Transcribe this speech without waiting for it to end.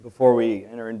Before we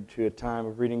enter into a time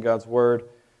of reading God's Word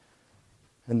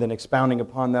and then expounding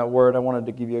upon that Word, I wanted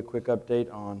to give you a quick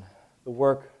update on the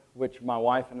work which my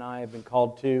wife and I have been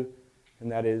called to,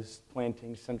 and that is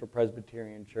planting Central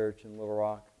Presbyterian Church in Little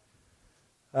Rock.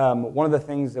 One of the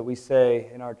things that we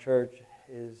say in our church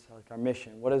is like our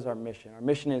mission. What is our mission? Our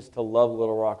mission is to love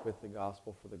Little Rock with the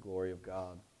gospel for the glory of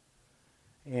God.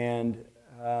 And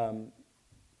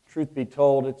truth be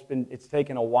told, it's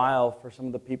taken a while for some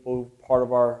of the people who are part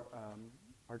of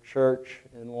our church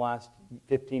in the last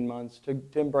 15 months to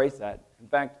embrace that. In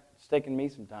fact, it's taken me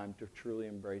some time to truly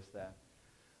embrace that.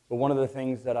 But one of the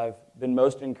things that I've been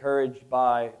most encouraged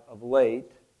by of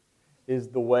late is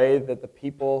the way that the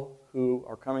people who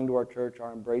are coming to our church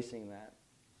are embracing that.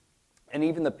 And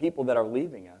even the people that are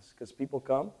leaving us, because people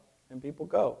come and people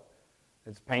go.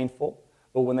 It's painful.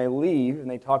 But when they leave and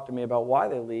they talk to me about why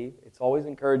they leave, it's always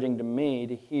encouraging to me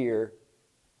to hear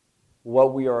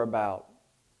what we are about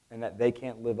and that they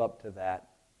can't live up to that.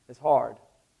 It's hard,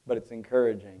 but it's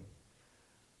encouraging.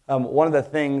 One of the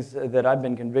things that I've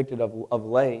been convicted of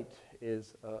late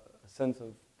is a sense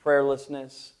of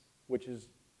prayerlessness, which is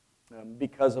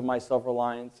because of my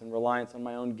self-reliance and reliance on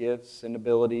my own gifts and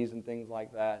abilities and things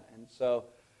like that. And so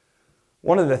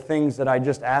one of the things that I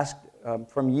just asked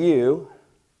from you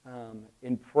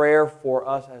in prayer for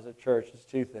us as a church is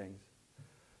two things.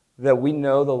 That we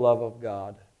know the love of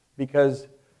God. Because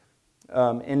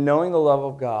in knowing the love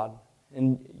of God,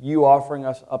 and you offering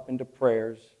us up into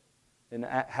prayers, and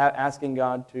asking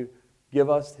God to give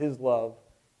us His love,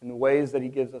 in the ways that He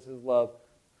gives us His love,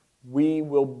 we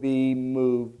will be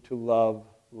moved to love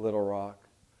Little Rock.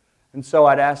 And so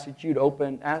I'd ask that you'd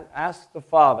ask the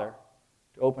Father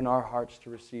to open our hearts to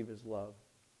receive His love.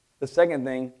 The second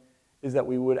thing is that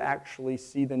we would actually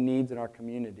see the needs in our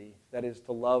community. That is,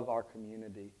 to love our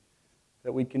community.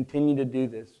 That we'd continue to do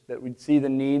this. That we'd see the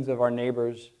needs of our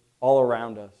neighbors all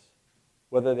around us,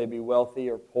 whether they be wealthy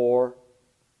or poor,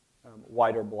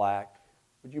 white or black.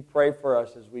 Would you pray for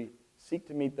us as we seek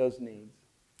to meet those needs?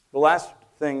 The last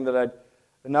thing that I'd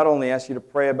not only ask you to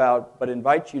pray about, but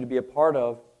invite you to be a part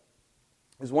of,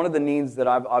 is one of the needs that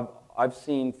I've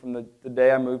seen from the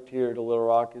day I moved here to Little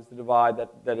Rock is the divide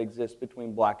that exists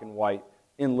between black and white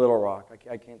in Little Rock.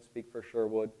 I can't speak for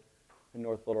Sherwood in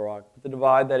North Little Rock, but the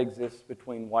divide that exists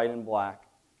between white and black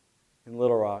in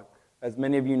Little Rock. As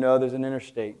many of you know, there's an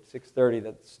interstate, 630,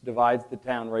 that divides the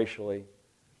town racially.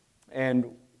 And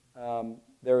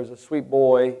there was a sweet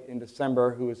boy in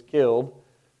December who was killed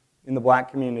in the black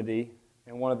community,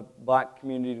 and one of the black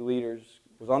community leaders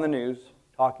was on the news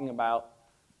talking about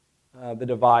the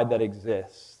divide that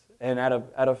exists. And out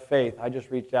of faith, I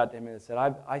just reached out to him and said,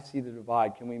 I see the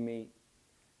divide. Can we meet?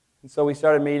 And so we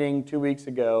started meeting 2 weeks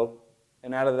ago,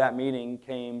 and out of that meeting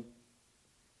came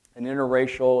an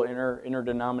interracial,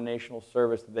 interdenominational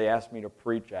service that they asked me to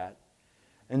preach at.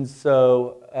 And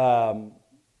so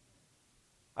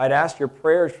I'd asked your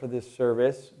prayers for this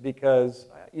service because,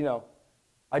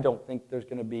 I don't think there's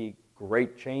going to be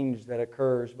great change that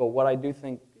occurs, but what I do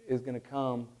think is going to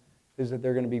come is that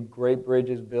there are going to be great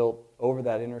bridges built over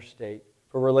that interstate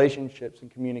for relationships and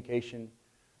communication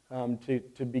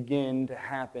to begin to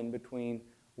happen between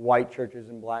white churches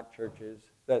and black churches,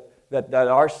 that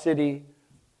our city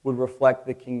would reflect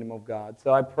the kingdom of God.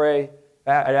 So I'd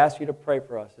ask you to pray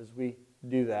for us as we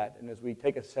do that and as we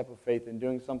take a step of faith in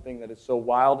doing something that is so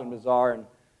wild and bizarre and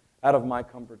out of my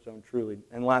comfort zone, truly.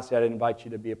 And lastly, I'd invite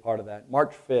you to be a part of that.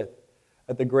 March 5th,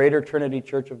 at the Greater Trinity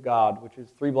Church of God, which is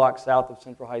 3 blocks south of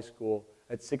Central High School,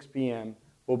 at 6 p.m.,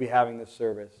 we'll be having this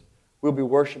service. We'll be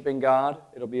worshiping God.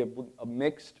 It'll be a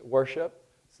mixed worship.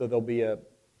 So there'll be a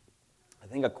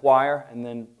choir, and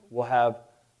then we'll have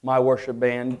my worship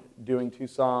band doing 2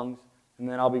 songs, and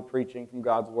then I'll be preaching from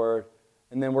God's Word.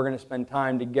 And then we're going to spend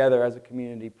time together as a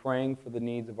community praying for the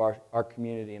needs of our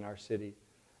community and our city.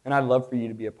 And I'd love for you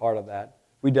to be a part of that.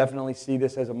 We definitely see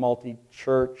this as a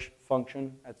multi-church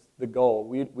function. That's the goal.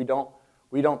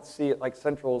 We don't see it like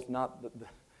Central is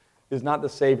not the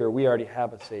Savior. We already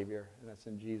have a Savior, and that's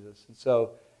in Jesus. And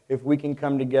so if we can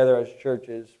come together as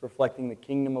churches reflecting the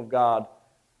kingdom of God,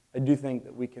 I do think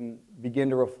that we can begin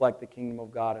to reflect the kingdom of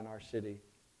God in our city.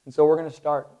 And so we're going to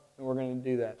start, and we're going to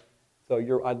do that. So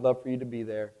I'd love for you to be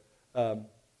there.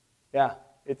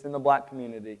 It's in the black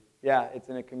community. Yeah, it's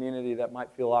in a community that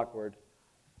might feel awkward.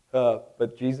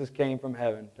 But Jesus came from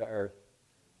heaven to earth.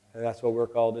 And that's what we're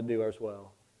called to do as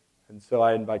well. And so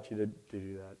I invite you to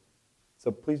do that.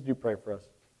 So please do pray for us.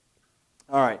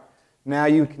 All right. Now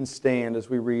you can stand as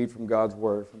we read from God's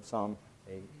Word from Psalm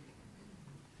 8.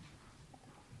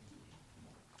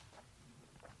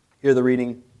 Hear the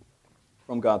reading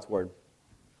from God's Word.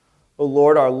 O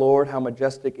Lord, our Lord, how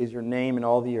majestic is your name in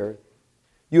all the earth.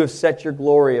 You have set your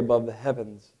glory above the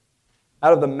heavens.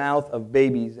 Out of the mouth of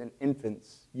babies and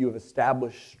infants you have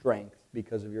established strength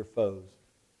because of your foes,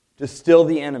 to still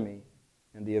the enemy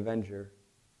and the avenger.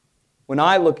 When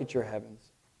I look at your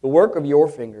heavens, the work of your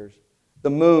fingers,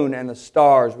 the moon and the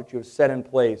stars which you have set in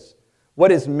place,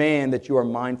 what is man that you are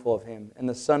mindful of him, and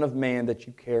the son of man that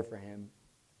you care for him?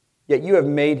 Yet you have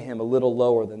made him a little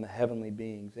lower than the heavenly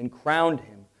beings, and crowned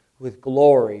him with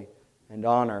glory and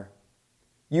honor.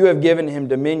 You have given him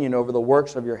dominion over the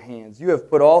works of your hands. You have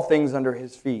put all things under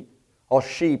his feet, all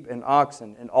sheep and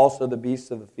oxen, and also the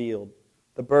beasts of the field,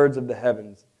 the birds of the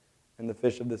heavens, and the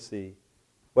fish of the sea,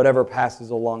 whatever passes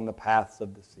along the paths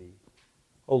of the sea.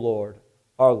 O Lord,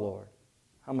 our Lord,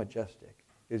 how majestic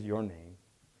is your name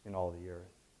in all the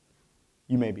earth.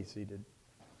 You may be seated.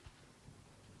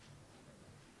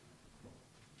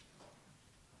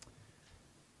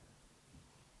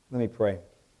 Let me pray.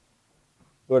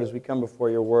 Lord, as we come before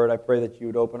your word, I pray that you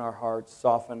would open our hearts,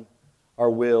 soften our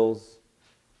wills,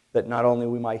 that not only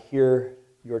we might hear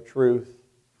your truth,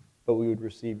 but we would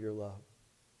receive your love.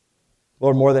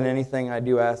 Lord, more than anything, I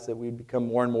do ask that we become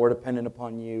more and more dependent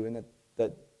upon you, and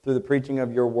that through the preaching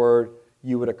of your word,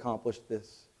 you would accomplish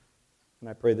this. And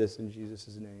I pray this in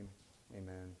Jesus' name.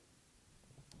 Amen.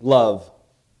 Love.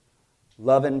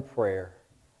 Love and prayer.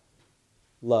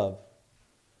 Love.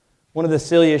 One of the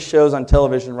silliest shows on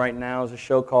television right now is a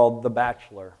show called The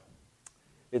Bachelor.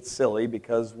 It's silly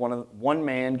because one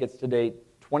man gets to date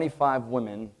 25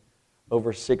 women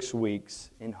over 6 weeks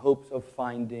in hopes of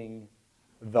finding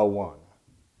the one.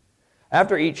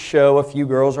 After each show, a few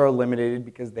girls are eliminated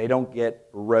because they don't get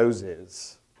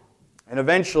roses. And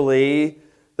eventually,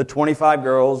 the 25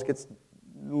 girls gets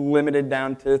limited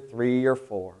down to 3 or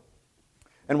 4.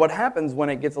 And what happens when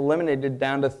it gets eliminated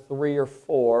down to 3 or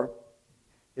 4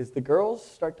 is the girls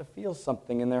start to feel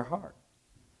something in their heart.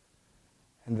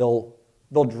 And they'll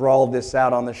draw this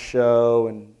out on the show,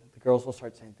 and the girls will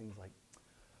start saying things like,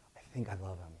 I think I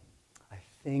love him. I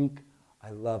think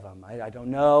I love him. I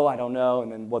don't know. And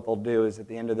then what they'll do is at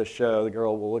the end of the show, the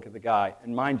girl will look at the guy.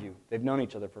 And mind you, they've known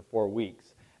each other for 4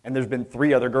 weeks. And there's been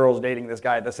 3 other girls dating this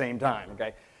guy at the same time,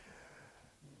 okay?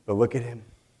 They'll look at him,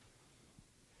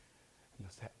 and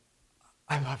they'll say,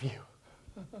 I love you.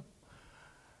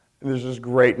 And there's this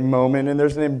great moment, and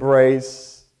there's an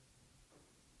embrace.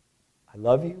 I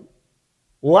love you?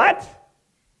 What?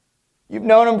 You've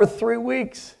known him for 3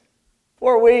 weeks,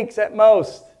 4 weeks at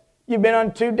most. You've been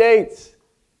on 2 dates.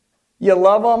 You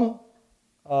love him?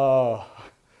 Oh,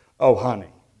 honey.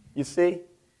 You see?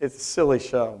 It's a silly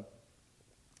show.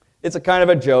 It's a kind of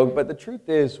a joke, but the truth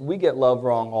is we get love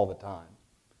wrong all the time.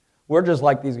 We're just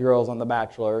like these girls on The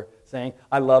Bachelor saying,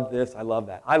 I love this, I love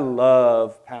that. I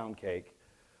love pound cake.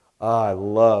 I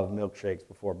love milkshakes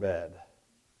before bed.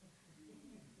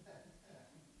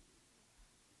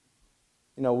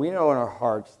 You know, we know in our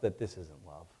hearts that this isn't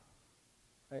love.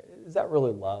 Is that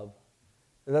really love?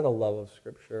 Is that the love of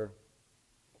Scripture?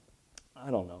 I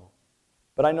don't know.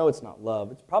 But I know it's not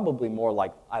love. It's probably more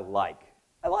like I like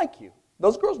you.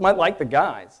 Those girls might like the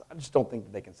guys. I just don't think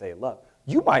that they can say love.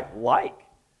 You might like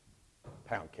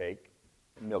pound cake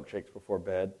and milkshakes before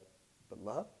bed, but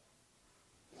love?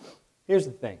 Here's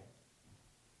the thing.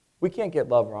 We can't get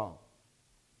love wrong.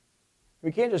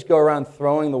 We can't just go around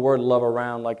throwing the word love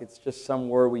around like it's just some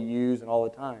word we use and all the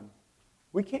time.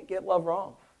 We can't get love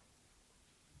wrong.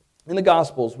 In the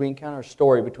Gospels, we encounter a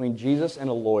story between Jesus and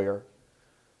a lawyer.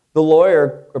 The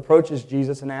lawyer approaches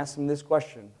Jesus and asks him this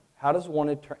question: How does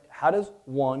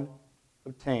one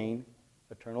obtain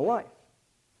eternal life?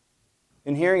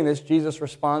 In hearing this, Jesus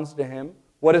responds to him,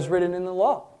 what is written in the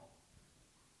law?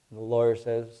 And the lawyer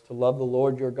says, to love the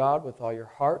Lord your God with all your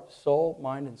heart, soul,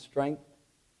 mind, and strength,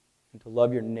 and to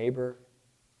love your neighbor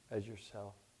as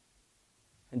yourself.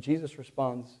 And Jesus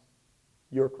responds,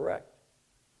 you're correct.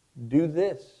 Do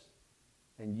this,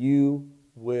 and you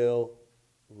will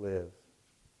live.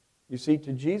 You see,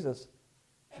 to Jesus,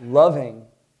 loving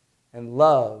and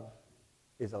love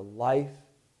is a life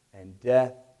and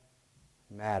death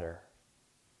matter.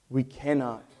 We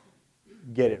cannot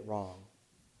get it wrong.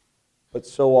 But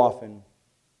so often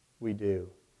we do.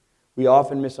 We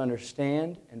often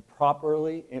misunderstand and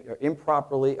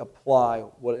improperly apply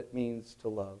what it means to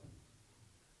love.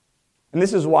 And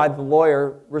this is why the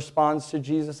lawyer responds to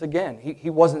Jesus again. He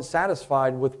wasn't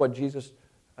satisfied with what Jesus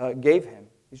gave him.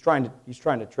 He's trying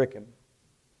to trick him.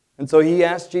 And so he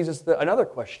asked Jesus another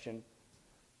question.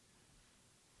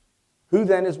 Who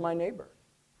then is my neighbor?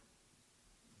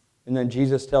 And then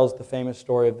Jesus tells the famous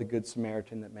story of the Good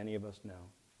Samaritan that many of us know.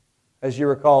 As you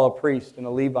recall, a priest and a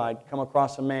Levite come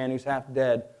across a man who's half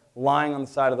dead, lying on the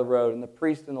side of the road, and the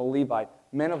priest and the Levite,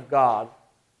 men of God,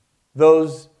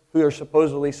 those who are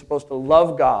supposedly supposed to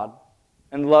love God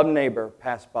and love neighbor,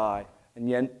 passed by. And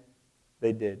yet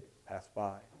they did pass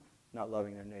by, not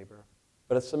loving their neighbor.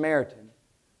 But a Samaritan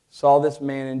saw this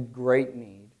man in great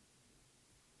need,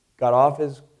 got off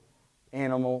his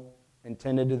animal, and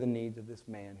tended to the needs of this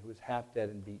man who was half dead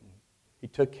and beaten. He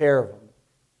took care of him.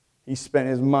 He spent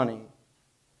his money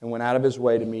and went out of his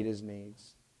way to meet his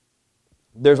needs.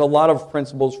 There's a lot of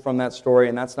principles from that story,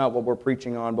 and that's not what we're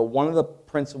preaching on, but one of the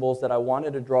principles that I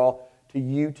wanted to draw to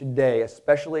you today,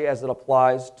 especially as it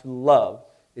applies to love,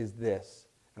 is this.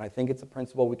 And I think it's a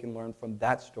principle we can learn from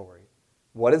that story.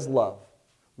 What is love?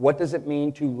 What does it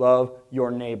mean to love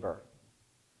your neighbor?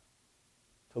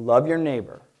 To love your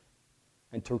neighbor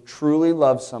and to truly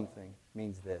love something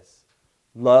means this.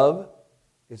 Love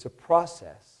is a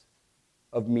process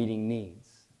of meeting needs.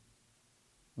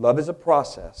 Love is a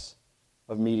process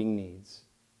of meeting needs.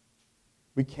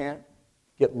 We can't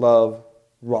get love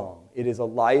wrong. It is a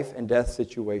life and death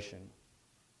situation.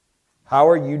 How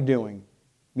are you doing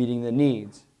meeting the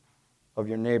needs of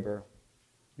your neighbor,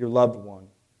 your loved one?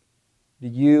 Do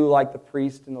you, like the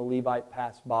priest and the Levite,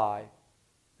 pass by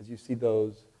as you see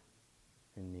those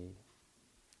in need?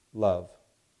 Love.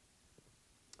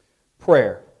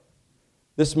 Prayer.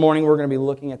 This morning we're going to be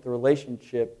looking at the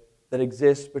relationship that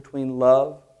exists between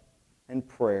love and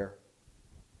prayer.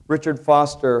 Richard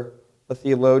Foster, a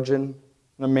theologian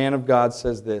and a man of God,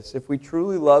 says this: if we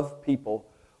truly love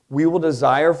people, we will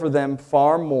desire for them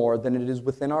far more than it is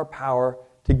within our power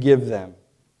to give them.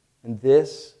 And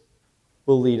this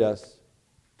will lead us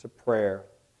to prayer.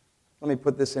 Let me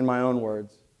put this in my own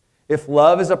words. If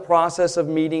love is a process of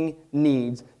meeting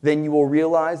needs, then you will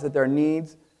realize that there are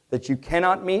needs that you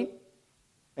cannot meet,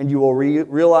 and you will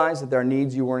realize that there are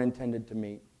needs you weren't intended to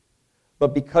meet.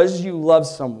 But because you love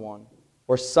someone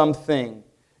or something,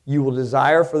 you will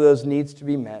desire for those needs to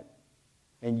be met,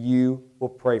 and you will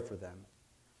pray for them.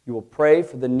 You will pray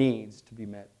for the needs to be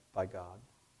met by God.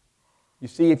 You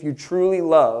see, if you truly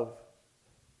love,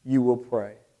 you will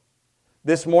pray.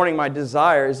 This morning, my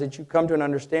desire is that you come to an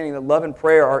understanding that love and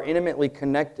prayer are intimately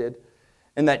connected,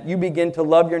 and that you begin to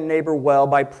love your neighbor well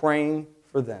by praying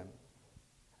for them.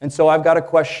 And so I've got a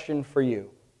question for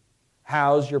you.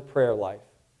 How's your prayer life?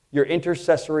 Your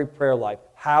intercessory prayer life?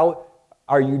 How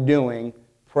are you doing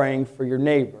praying for your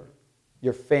neighbor,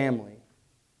 your family,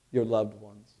 your loved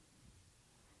ones?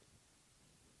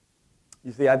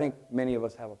 You see, I think many of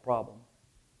us have a problem.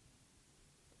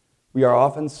 We are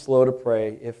often slow to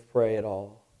pray, if pray at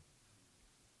all.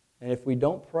 And if we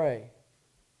don't pray,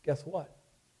 guess what?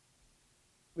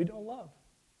 We don't love.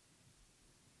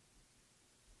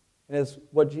 And as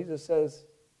what Jesus says,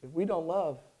 if we don't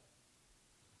love,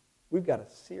 we've got a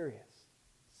serious,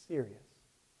 serious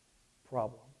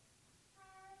problem.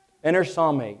 Enter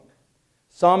Psalm 8.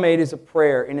 Psalm 8 is a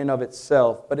prayer in and of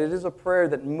itself, but it is a prayer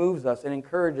that moves us and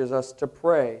encourages us to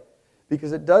pray,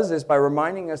 because it does this by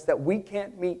reminding us that we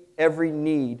can't meet every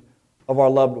need of our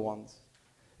loved ones.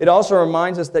 It also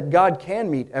reminds us that God can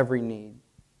meet every need.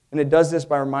 And it does this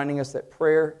by reminding us that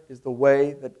prayer is the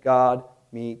way that God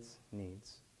meets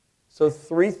needs. So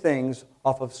 3 things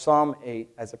off of Psalm 8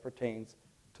 as it pertains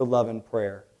to love and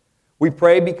prayer. We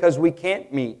pray because we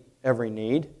can't meet every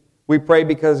need. We pray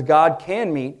because God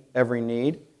can meet every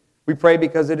need. We pray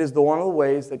because it is one of the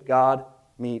ways that God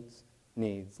meets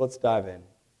needs. Let's dive in.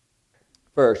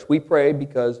 First, we pray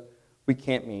because we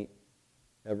can't meet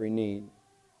every need.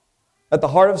 At the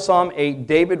heart of Psalm 8,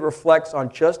 David reflects on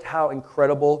just how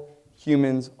incredible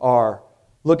humans are.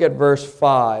 Look at verse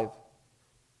 5.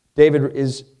 David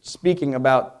is speaking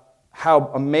about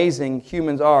how amazing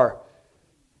humans are.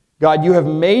 God, you have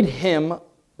made him,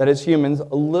 that is humans,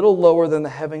 a little lower than the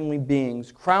heavenly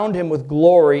beings, crowned him with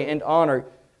glory and honor.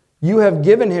 You have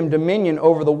given him dominion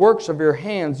over the works of your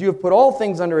hands. You have put all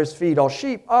things under his feet, all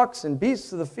sheep, oxen,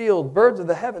 beasts of the field, birds of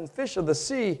the heavens, fish of the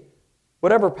sea,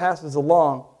 whatever passes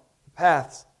along the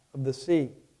paths of the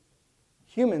sea.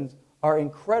 Humans are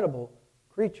incredible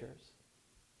creatures.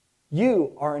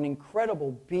 You are an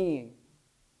incredible being.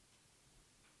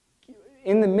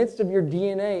 In the midst of your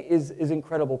DNA is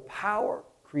incredible power,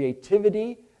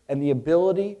 creativity, and the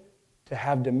ability to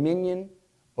have dominion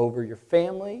over your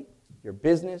family, your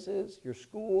businesses, your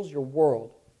schools, your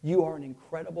world. You are an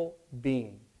incredible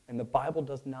being, and the Bible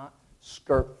does not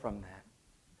skirt from that.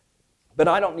 But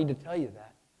I don't need to tell you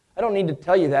that. I don't need to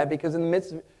tell you that because in the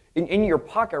midst of, in your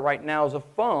pocket right now is a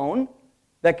phone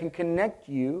that can connect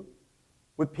you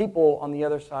with people on the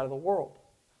other side of the world.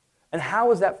 And how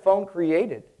was that phone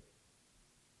created?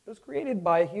 It was created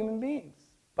by human beings,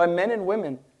 by men and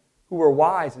women who were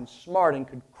wise and smart and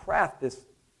could craft this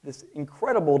this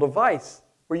incredible device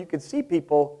where you could see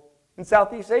people in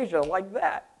Southeast Asia like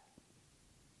that.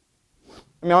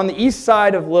 I mean, on the east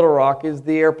side of Little Rock is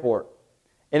the airport.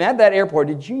 And at that airport,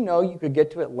 did you know you could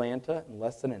get to Atlanta in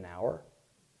less than an hour?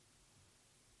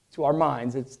 To our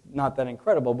minds, it's not that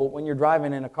incredible, but when you're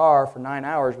driving in a car for 9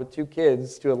 hours with 2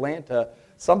 kids to Atlanta,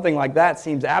 something like that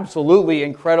seems absolutely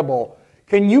incredible.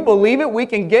 Can you believe it? We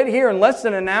can get here in less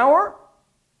than an hour?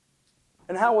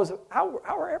 And how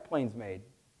are airplanes made?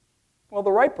 Well,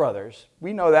 the Wright brothers.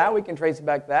 We know that. We can trace it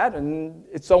back to that, and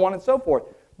it's so on and so forth.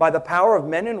 By the power of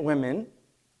men and women,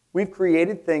 we've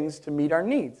created things to meet our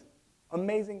needs.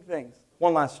 Amazing things.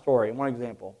 One last story, one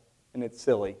example, and it's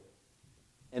silly,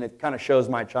 and it kind of shows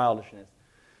my childishness.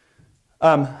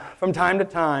 From time to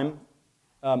time,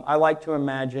 I like to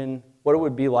imagine what it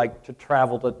would be like to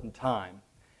travel in time.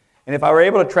 And if I were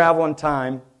able to travel in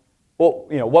time, well,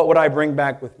 what would I bring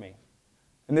back with me?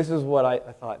 And this is what I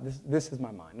thought. This is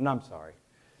my mind, and I'm sorry.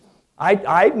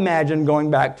 I imagine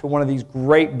going back to one of these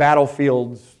great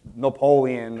battlefields,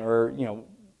 Napoleon, or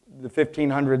the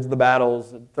 1500s, the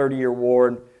battles, the 30-year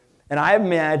war, and I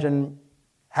imagine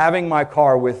having my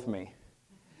car with me,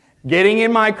 getting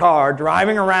in my car,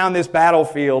 driving around this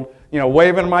battlefield,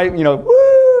 waving my,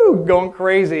 woo, going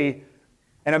crazy,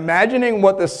 and imagining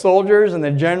what the soldiers and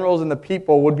the generals and the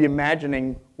people would be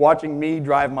imagining watching me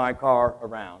drive my car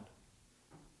around.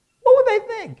 What would they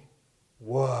think?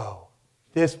 Whoa,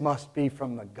 this must be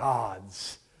from the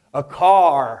gods. A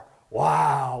car.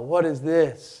 Wow, what is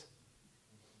this?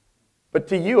 But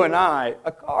to you and I,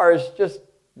 a car is just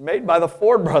made by the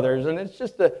Ford brothers, and it's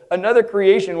just another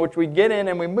creation which we get in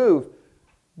and we move.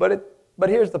 But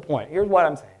here's the point. Here's what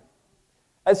I'm saying.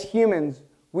 As humans,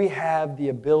 we have the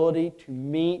ability to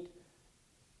meet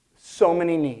so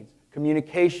many needs.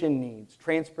 Communication needs,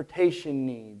 transportation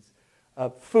needs,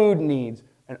 food needs,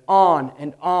 and on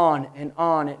and on and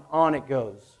on and on it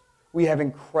goes. We have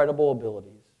incredible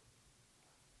abilities.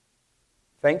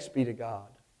 Thanks be to God.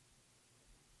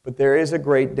 But there is a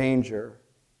great danger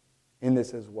in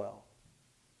this as well.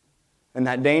 And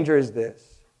that danger is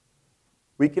this.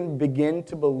 We can begin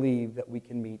to believe that we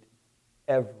can meet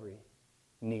every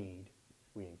need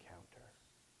we encounter.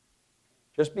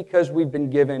 Just because we've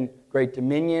been given great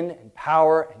dominion and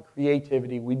power and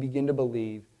creativity, we begin to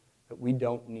believe that we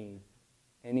don't need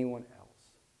anyone else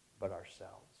but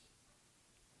ourselves.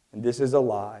 And this is a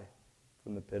lie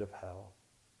from the pit of hell.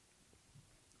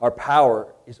 Our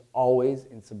power is always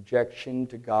in subjection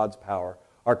to God's power.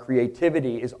 Our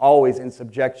creativity is always in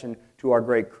subjection to our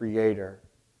great Creator.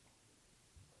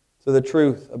 So the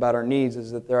truth about our needs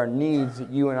is that there are needs that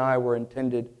you and I were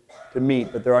intended to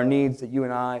meet, but there are needs that you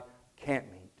and I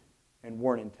can't meet and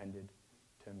weren't intended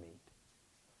to meet.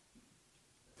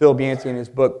 Philip Yancey, in his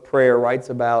book Prayer, writes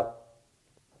about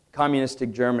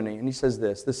communistic Germany, and he says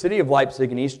this: the city of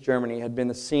Leipzig in East Germany had been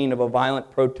the scene of a violent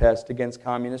protest against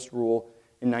communist rule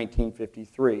in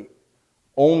 1953,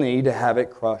 only to have it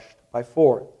crushed by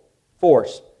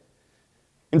force.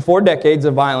 In 4 decades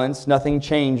of violence, nothing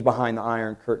changed behind the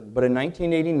Iron Curtain. But in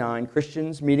 1989,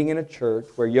 Christians meeting in a church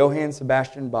where Johann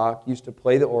Sebastian Bach used to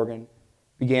play the organ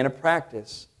began a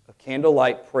practice of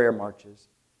candlelight prayer marches.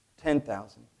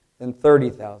 10,000, then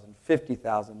 30,000,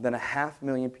 50,000, then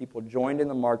 500,000 people joined in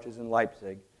the marches in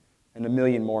Leipzig and 1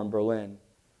 million more in Berlin.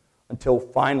 Until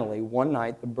finally, one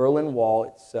night, the Berlin Wall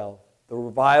itself, the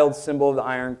reviled symbol of the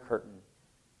Iron Curtain,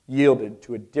 yielded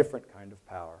to a different kind of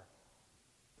power,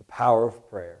 the power of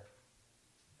prayer.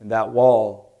 And that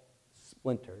wall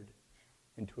splintered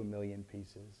into 1 million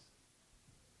pieces.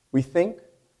 We think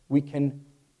we can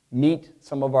meet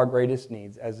some of our greatest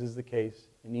needs, as is the case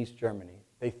in East Germany.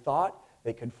 They thought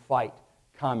they could fight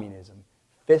communism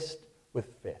fist with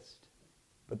fist,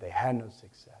 but they had no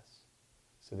success.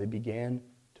 So they began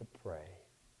to pray.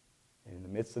 And in the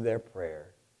midst of their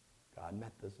prayer, God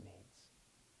met those needs.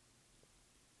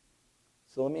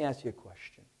 So let me ask you a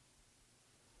question.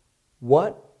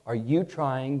 What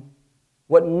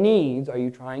needs are you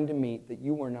trying to meet that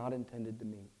you were not intended to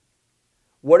meet?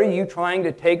 What are you trying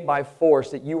to take by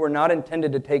force that you were not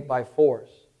intended to take by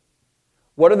force?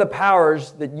 What are the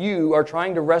powers that you are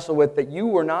trying to wrestle with that you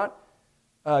were not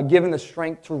given the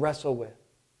strength to wrestle with?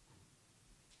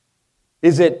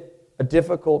 Is it a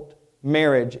difficult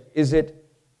marriage? Is it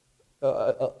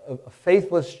a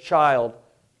faithless child?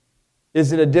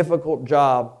 Is it a difficult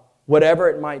job? Whatever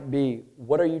it might be,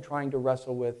 what are you trying to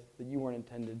wrestle with that you weren't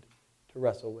intended to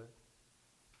wrestle with?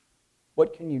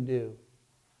 What can you do?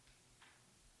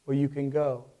 Well, you can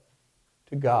go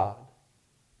to God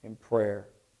in prayer,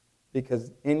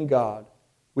 because in God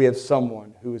we have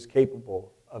someone who is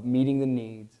capable of meeting the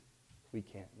needs we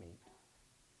can't meet.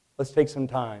 Let's take some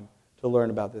time to learn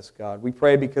about this God. We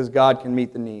pray because God can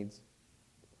meet the needs.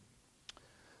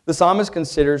 The psalmist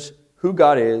considers who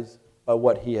God is by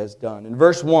what he has done. In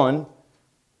verse 1, if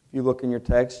you look in your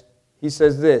text, he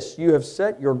says this, "You have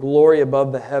set your glory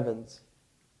above the heavens."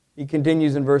 He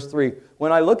continues in verse 3,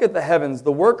 "When I look at the heavens,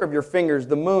 the work of your fingers,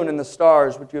 the moon and the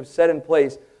stars which you have set in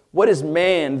place, what is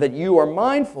man that you are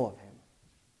mindful of him?"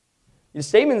 Your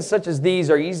statements such as these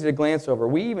are easy to glance over.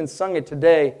 We even sung it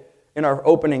today in our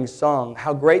opening song,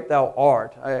 "How Great Thou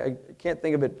Art." I can't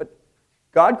think of it, but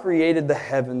God created the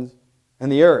heavens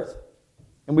and the earth.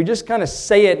 And we just kind of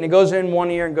say it, and it goes in one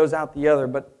ear and goes out the other.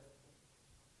 But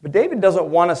David doesn't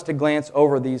want us to glance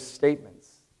over these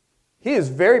statements. He is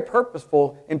very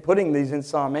purposeful in putting these in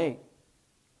Psalm 8.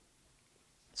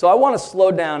 So I want to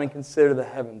slow down and consider the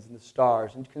heavens and the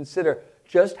stars and consider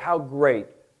just how great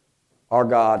our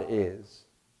God is.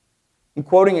 I'm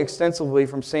quoting extensively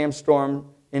from Sam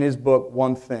Storm in his book,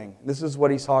 One Thing. This is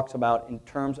what he talks about in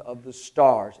terms of the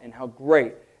stars and how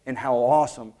great and how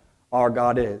awesome our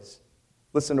God is.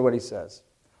 Listen to what he says.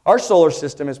 Our solar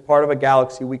system is part of a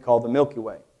galaxy we call the Milky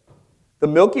Way. The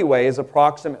Milky Way is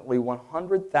approximately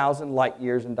 100,000 light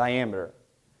years in diameter.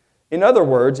 In other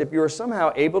words, if you are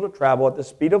somehow able to travel at the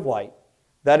speed of light,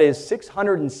 that is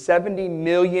 670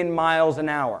 million miles an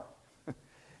hour. If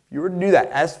you were to do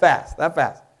that that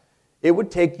fast, it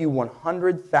would take you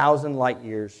 100,000 light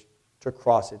years to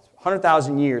cross its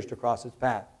 100,000 years to cross its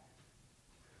path.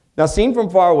 Now, seen from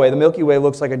far away, the Milky Way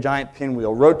looks like a giant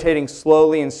pinwheel, rotating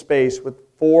slowly in space with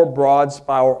 4 broad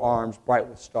spiral arms bright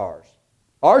with stars.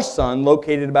 Our sun,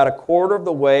 located about a quarter of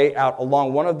the way out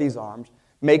along one of these arms,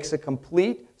 makes a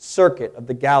complete circuit of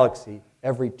the galaxy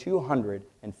every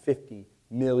 250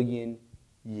 million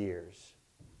years.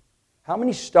 How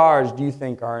many stars do you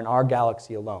think are in our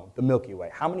galaxy alone, the Milky Way?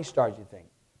 How many stars do you think?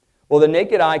 Well, the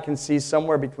naked eye can see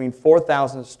somewhere between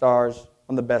 4,000 stars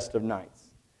on the best of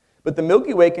nights. But the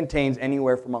Milky Way contains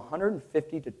anywhere from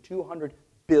 150 to 200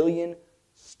 billion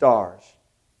stars.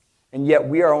 And yet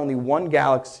we are only one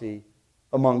galaxy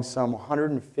among some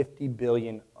 150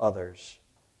 billion others,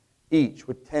 each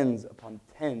with tens upon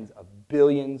tens of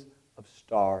billions of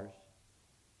stars.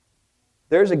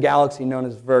 There's a galaxy known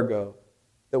as Virgo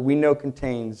that we know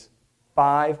contains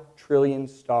 5 trillion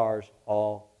stars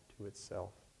all to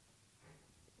itself.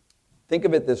 Think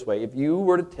of it this way. If you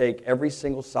were to take every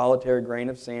single solitary grain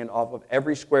of sand off of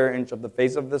every square inch of the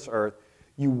face of this earth,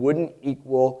 you wouldn't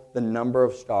equal the number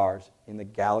of stars in the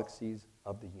galaxies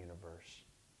of the universe.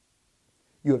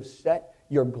 You have set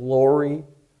your glory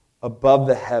above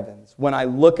the heavens. When I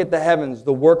look at the heavens,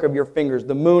 the work of your fingers,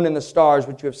 the moon and the stars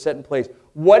which you have set in place,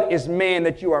 what is man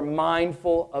that you are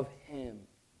mindful of him,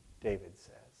 David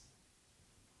says.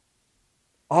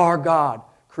 Our God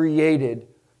created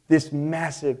this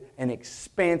massive and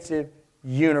expansive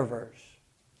universe.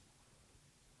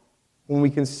 When we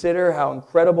consider how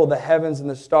incredible the heavens and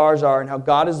the stars are and how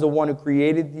God is the one who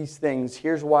created these things,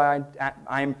 here's why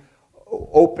I'm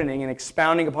opening and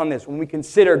expounding upon this. When we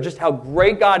consider just how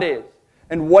great God is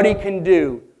and what he can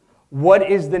do, what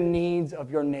is the needs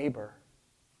of your neighbor?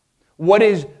 What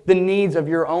is the needs of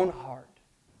your own heart?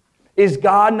 Is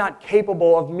God not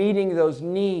capable of meeting those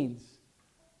needs?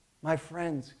 My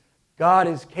friends, God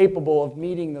is capable of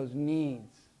meeting those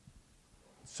needs.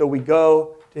 So we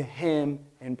go to him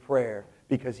in prayer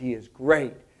because he is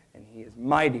great and he is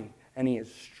mighty and he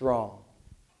is strong.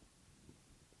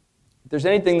 If there's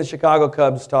anything the Chicago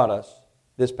Cubs taught us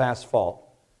this past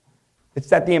fall, it's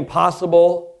that the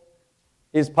impossible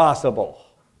is possible.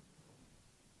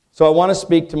 So I want to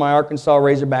speak to my Arkansas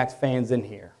Razorbacks fans in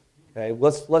here. Okay,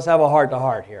 let's have a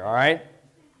heart-to-heart here, all right?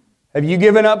 Have you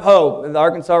given up hope that the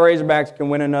Arkansas Razorbacks can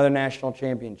win another national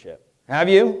championship? Have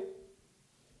you?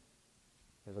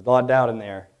 There's a lot of doubt in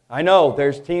there. I know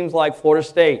there's teams like Florida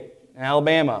State and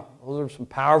Alabama. Those are some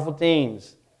powerful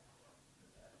teams.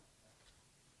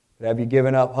 But have you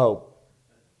given up hope?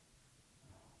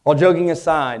 All joking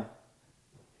aside,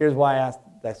 here's why I asked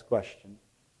this question.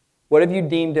 What have you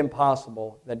deemed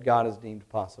impossible that God has deemed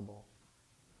possible?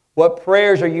 What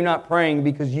prayers are you not praying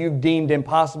because you've deemed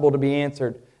impossible to be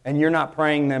answered and you're not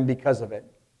praying them because of it?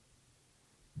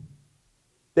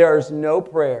 There is no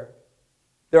prayer,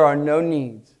 there are no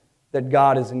needs that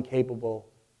God is incapable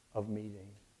of meeting.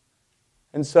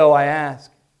 And so I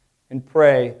ask and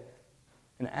pray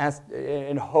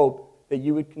and hope that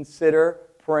you would consider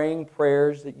praying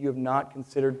prayers that you have not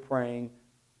considered praying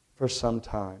for some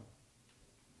time.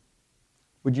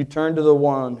 Would you turn to the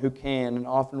one who can and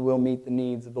often will meet the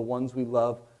needs of the ones we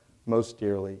love most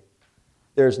dearly?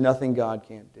 There is nothing God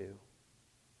can't do.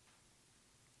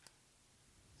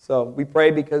 So we pray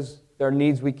because there are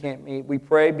needs we can't meet. We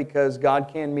pray because God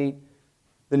can meet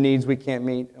the needs we can't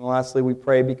meet. And lastly, we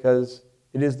pray because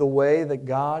it is the way that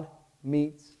God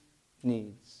meets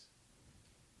needs.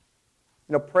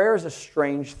 You know, prayer is a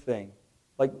strange thing.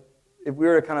 Like, if we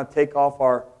were to kind of take off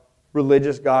our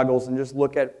religious goggles and just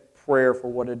look at prayer for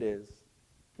what it is.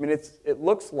 I mean, it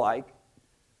looks like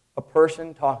a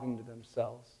person talking to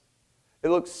themselves. It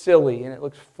looks silly and it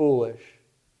looks foolish.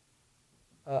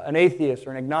 An atheist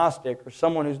or an agnostic or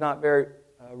someone who's not very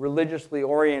religiously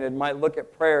oriented might look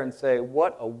at prayer and say,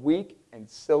 what a weak and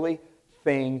silly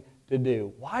thing to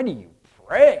do. Why do you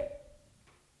pray?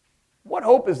 What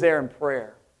hope is there in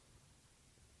prayer?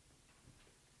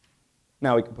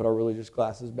 Now we can put our religious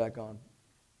glasses back on.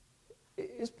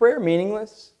 Is prayer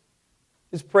meaningless?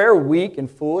 Is prayer weak and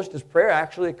foolish? Does prayer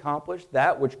actually accomplish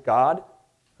that which God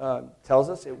tells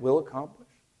us it will accomplish?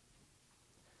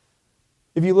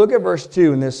 If you look at verse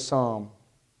 2 in this psalm,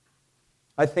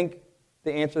 I think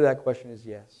the answer to that question is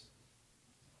yes.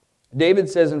 David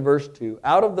says in verse 2,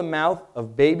 out of the mouth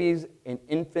of babies and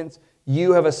infants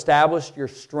you have established your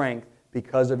strength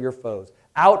because of your foes.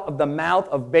 Out of the mouth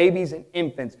of babies and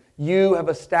infants you have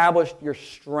established your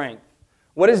strength.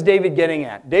 What is David getting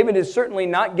at? David is certainly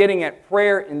not getting at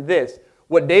prayer in this.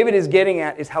 What David is getting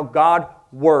at is how God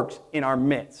works in our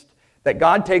midst. That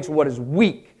God takes what is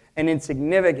weak and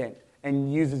insignificant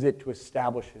and uses it to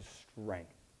establish His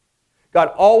strength. God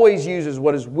always uses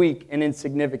what is weak and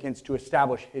insignificant to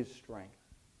establish His strength.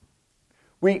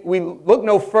 We look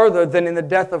no further than in the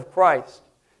death of Christ.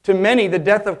 To many, the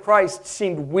death of Christ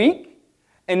seemed weak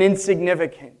and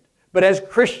insignificant. But as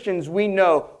Christians, we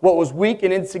know what was weak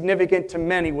and insignificant to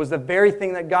many was the very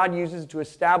thing that God uses to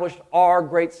establish our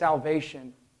great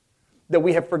salvation. That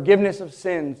we have forgiveness of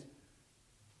sins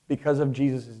because of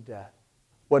Jesus' death.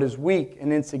 What is weak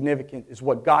and insignificant is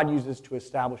what God uses to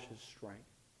establish His strength.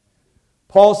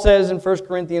 Paul says in 1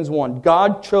 Corinthians 1,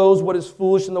 God chose what is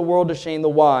foolish in the world to shame the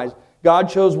wise. God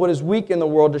chose what is weak in the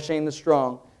world to shame the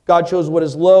strong. God chose what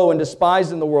is low and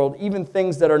despised in the world, even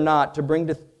things that are not, to bring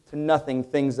to nothing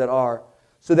things that are,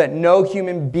 so that no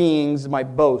human beings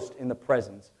might boast in the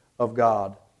presence of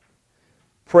God.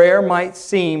 Prayer might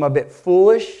seem a bit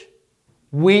foolish,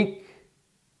 weak,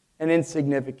 and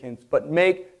insignificant, but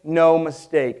make no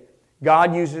mistake,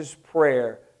 God uses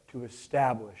prayer to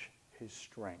establish His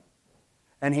strength.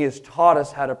 And He has taught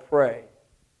us how to pray.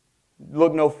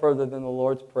 Look no further than the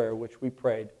Lord's Prayer, which we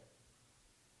prayed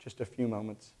just a few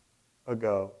moments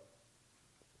ago.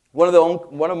 One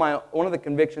of the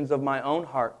convictions of my own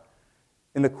heart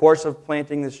in the course of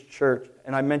planting this church,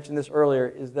 and I mentioned this earlier,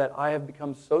 is that I have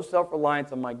become so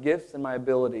self-reliant on my gifts and my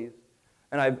abilities,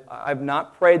 and I've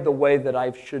not prayed the way that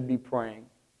I should be praying.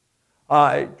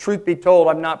 Truth be told,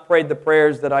 I've not prayed the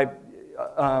prayers that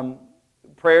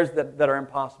that are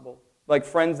impossible. Like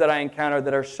friends that I encounter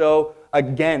that are so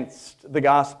against the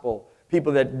gospel,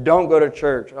 people that don't go to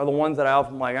church, are the ones that I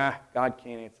often like, God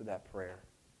can't answer that prayer.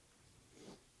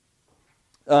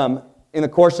 In the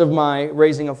course of my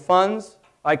raising of funds,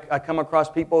 I come across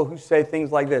people who say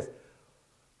things like this: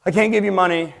 I can't give you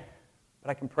money,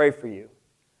 but I can pray for you.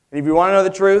 And if you want to know the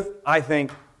truth, I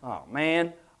think, oh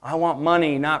man, I want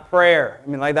money, not prayer. I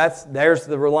mean, like there's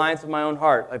the reliance of my own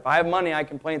heart. If I have money, I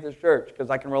can plant this church because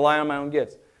I can rely on my own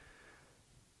gifts.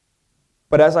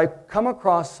 But as I come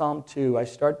across Psalm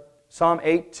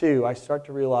 8:2, I start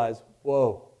to realize,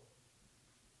 whoa,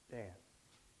 damn.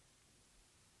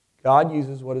 God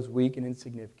uses what is weak and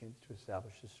insignificant to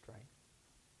establish His strength.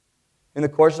 In the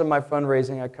course of my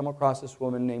fundraising, I come across this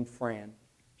woman named Fran.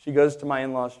 She goes to my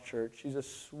in-laws' church. She's a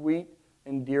sweet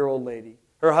and dear old lady.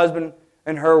 Her husband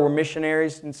and her were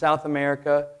missionaries in South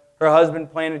America. Her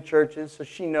husband planted churches, so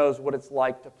she knows what it's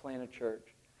like to plant a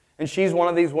church. And she's one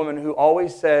of these women who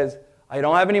always says, I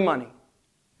don't have any money.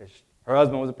 Her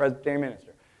husband was a Presbyterian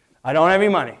minister. I don't have any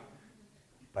money,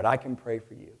 but I can pray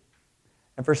for you.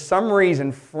 And for some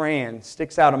reason, Fran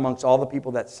sticks out amongst all the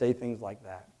people that say things like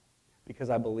that because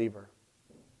I believe her.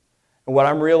 And what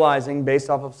I'm realizing based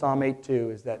off of Psalm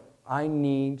 8:2 is that I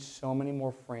need so many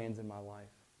more Frans in my life.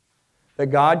 That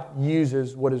God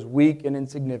uses what is weak and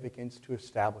insignificant to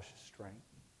establish His strength.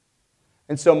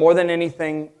 And so more than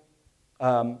anything,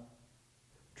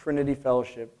 Trinity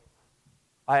Fellowship,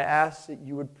 I ask that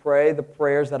you would pray the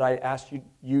prayers that I asked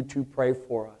you to pray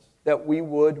for us. That we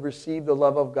would receive the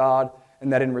love of God,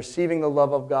 and that in receiving the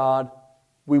love of God,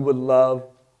 we would love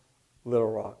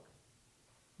Little Rock.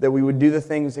 That we would do the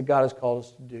things that God has called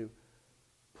us to do.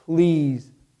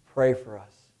 Please pray for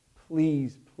us.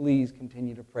 Please, please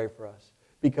continue to pray for us.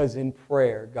 Because in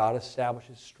prayer, God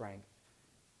establishes strength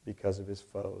because of His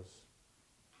foes.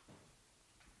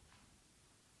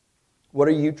 What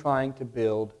are you trying to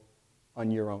build on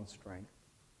your own strength?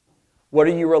 What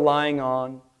are you relying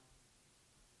on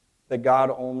that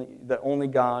only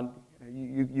God,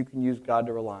 you can use God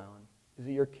to rely on? Is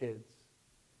it your kids?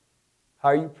 How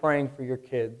are you praying for your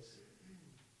kids?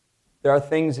 There are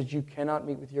things that you cannot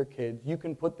meet with your kids. You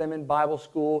can put them in Bible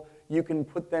school. You can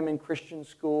put them in Christian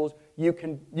schools. You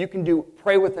can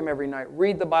pray with them every night.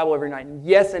 Read the Bible every night. And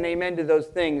yes and amen to those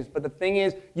things. But the thing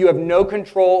is, you have no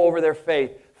control over their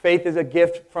faith. Faith is a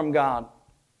gift from God.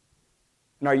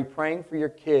 And are you praying for your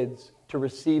kids to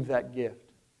receive that gift?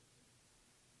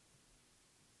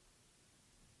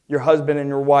 Your husband and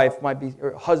your wife might be,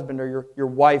 or husband or your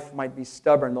wife might be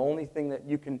stubborn. The only thing that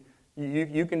you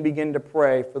can begin to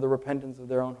pray for the repentance of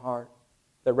their own heart,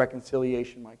 that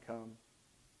reconciliation might come.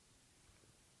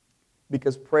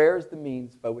 Because prayer is the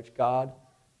means by which God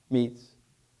meets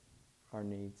our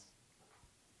needs.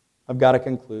 I've got to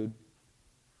conclude.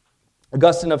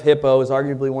 Augustine of Hippo is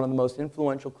arguably one of the most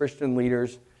influential Christian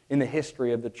leaders in the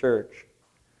history of the church.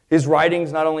 His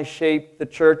writings not only shaped the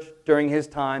church during his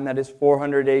time, that is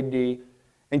 400 AD,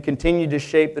 and continued to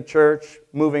shape the church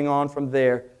moving on from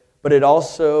there, but it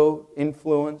also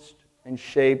influenced and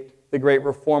shaped the great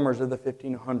reformers of the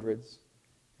 1500s,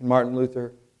 Martin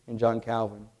Luther and John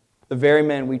Calvin, the very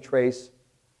men we trace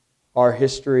our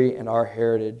history and our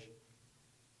heritage.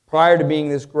 Prior to being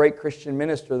this great Christian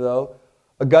minister, though,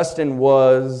 Augustine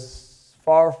was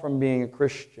far from being a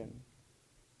Christian.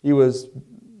 He was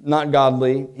not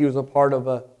godly. He was a part of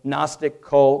a Gnostic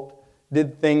cult,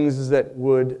 did things that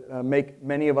would make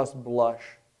many of us blush.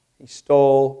 He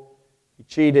stole, he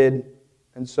cheated,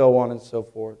 and so on and so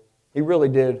forth. He really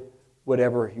did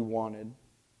whatever he wanted.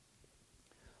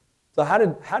 So how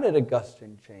did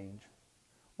Augustine change?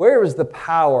 Where was the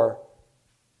power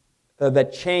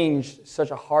that changed such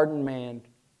a hardened man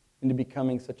into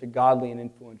becoming such a godly and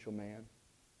influential man?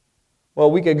 Well,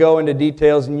 we could go into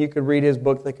details and you could read his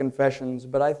book, The Confessions,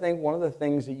 but I think one of the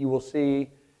things that you will see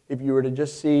if you were to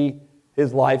just see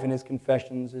his life and his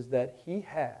confessions is that he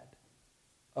had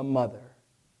a mother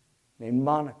named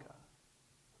Monica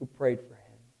who prayed for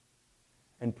him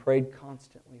and prayed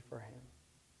constantly for him.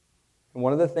 And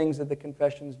one of the things that The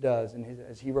Confessions does,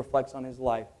 as he reflects on his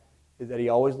life, is that he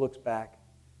always looks back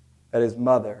at his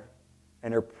mother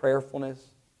and her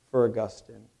prayerfulness for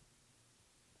Augustine.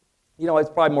 You know, it's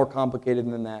probably more complicated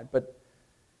than that, but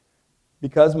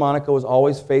because Monica was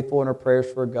always faithful in her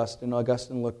prayers for Augustine,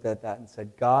 Augustine looked at that and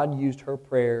said, God used her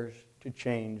prayers to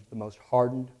change the most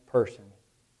hardened person.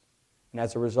 And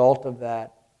as a result of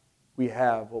that, we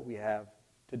have what we have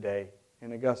today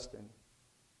in Augustine.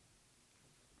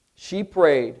 She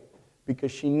prayed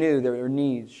because she knew there were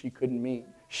needs she couldn't meet.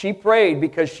 She prayed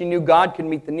because she knew God could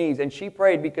meet the needs. And she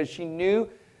prayed because she knew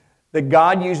that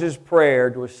God uses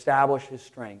prayer to establish His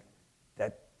strength.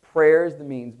 That prayer is the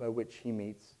means by which He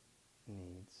meets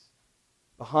needs.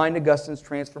 Behind Augustine's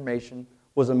transformation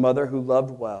was a mother who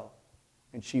loved well.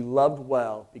 And she loved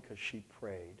well because she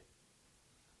prayed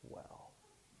well.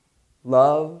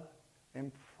 Love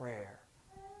and prayer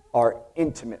are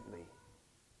intimately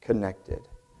connected.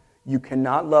 You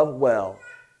cannot love well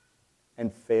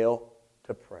and fail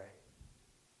to pray.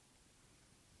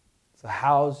 So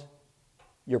how's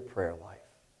your prayer life?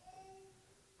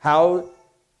 How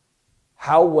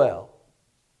well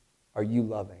are you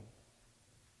loving?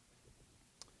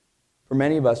 For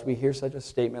many of us, we hear such a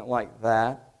statement like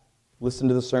that. Listen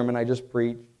to the sermon I just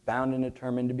preached, bound and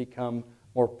determined to become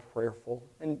more prayerful.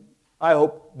 And I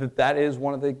hope that is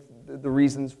one of the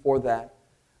reasons for that.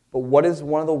 But what is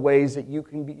one of the ways that you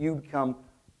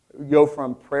go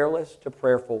from prayerless to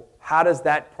prayerful? How does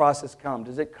that process come?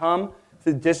 Does it come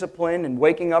through discipline and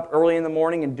waking up early in the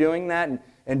morning and doing that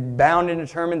and bound and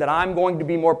determined that I'm going to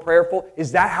be more prayerful?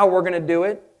 Is that how we're going to do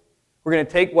it? We're going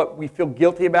to take what we feel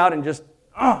guilty about and just,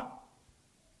 I'm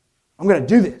going to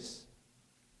do this.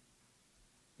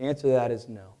 The answer to that is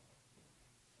no.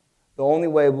 The only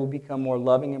way we'll become more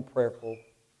loving and prayerful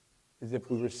is if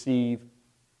we receive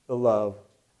the love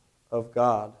of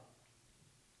God.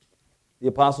 The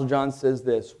Apostle John says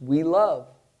this, we love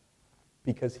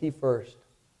because he first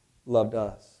loved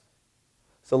us.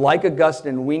 So like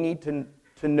Augustine, we need to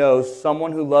know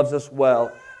someone who loves us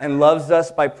well and loves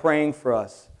us by praying for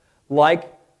us.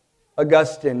 Like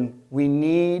Augustine, we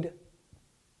need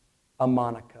a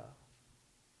Monica,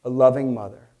 a loving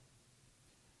mother.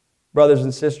 Brothers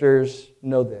and sisters,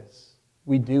 know this.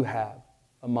 We do have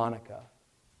a Monica.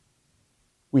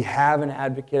 We have an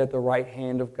advocate at the right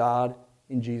hand of God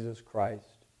in Jesus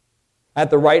Christ. At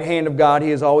the right hand of God,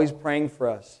 He is always praying for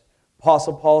us.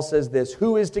 Apostle Paul says this,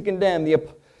 who is to condemn?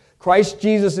 Christ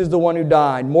Jesus is the one who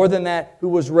died. More than that, who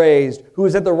was raised, who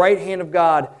is at the right hand of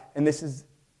God. And this is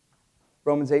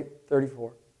Romans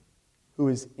 8:34. who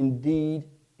is indeed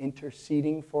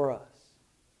interceding for us.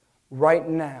 Right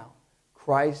now,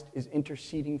 Christ is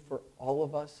interceding for all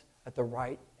of us at the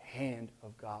right hand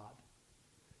of God.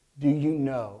 Do you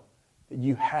know that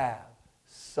you have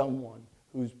someone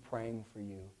who's praying for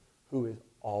you, who is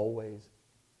always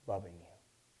loving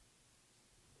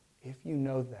you? If you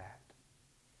know that,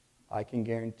 I can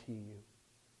guarantee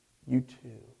you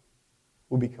too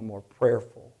will become more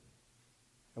prayerful.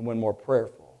 And when more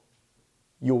prayerful,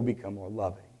 you will become more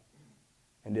loving.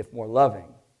 And if more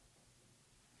loving,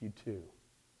 you too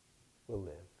will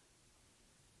live.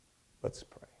 Let's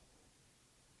pray.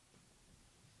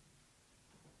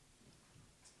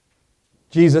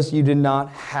 Jesus, you did not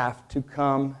have to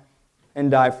come and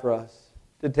die for us,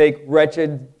 to take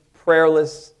wretched,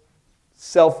 prayerless,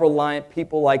 self-reliant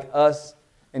people like us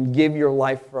and give your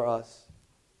life for us.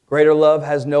 Greater love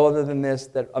has no other than this,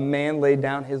 that a man laid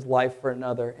down his life for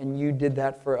another, and you did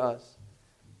that for us.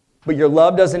 But your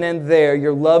love doesn't end there.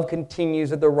 Your love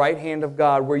continues at the right hand of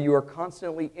God, where you are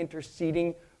constantly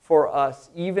interceding for us,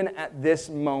 even at this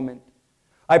moment.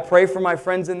 I pray for my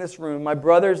friends in this room, my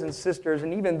brothers and sisters,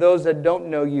 and even those that don't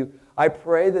know you. I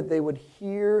pray that they would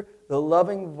hear the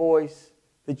loving voice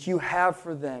that you have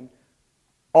for them,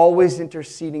 always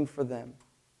interceding for them.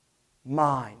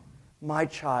 Mine, my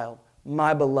child,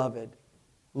 my beloved.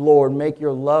 Lord, make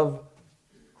your love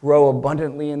grow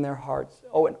abundantly in their hearts.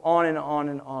 Oh, and on and on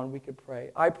and on we could pray.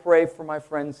 I pray for my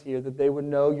friends here that they would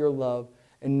know your love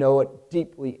and know it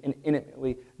deeply and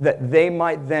intimately, that they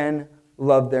might then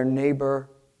love their neighbor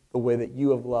the way that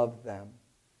you have loved them.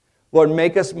 Lord,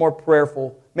 make us more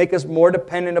prayerful. Make us more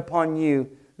dependent upon you,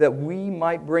 that we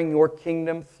might bring your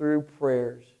kingdom through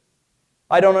prayers.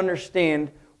 I don't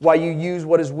understand why you use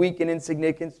what is weak and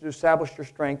insignificant to establish your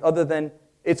strength, other than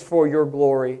it's for your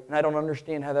glory. And I don't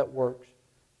understand how that works.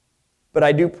 But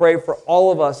I do pray for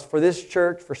all of us, for this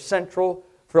church, for Central,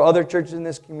 for other churches in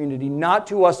this community. Not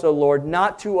to us, O Lord,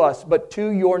 not to us, but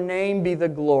to your name be the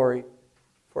glory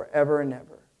forever and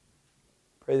ever.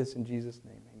 Pray this in Jesus'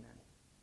 name.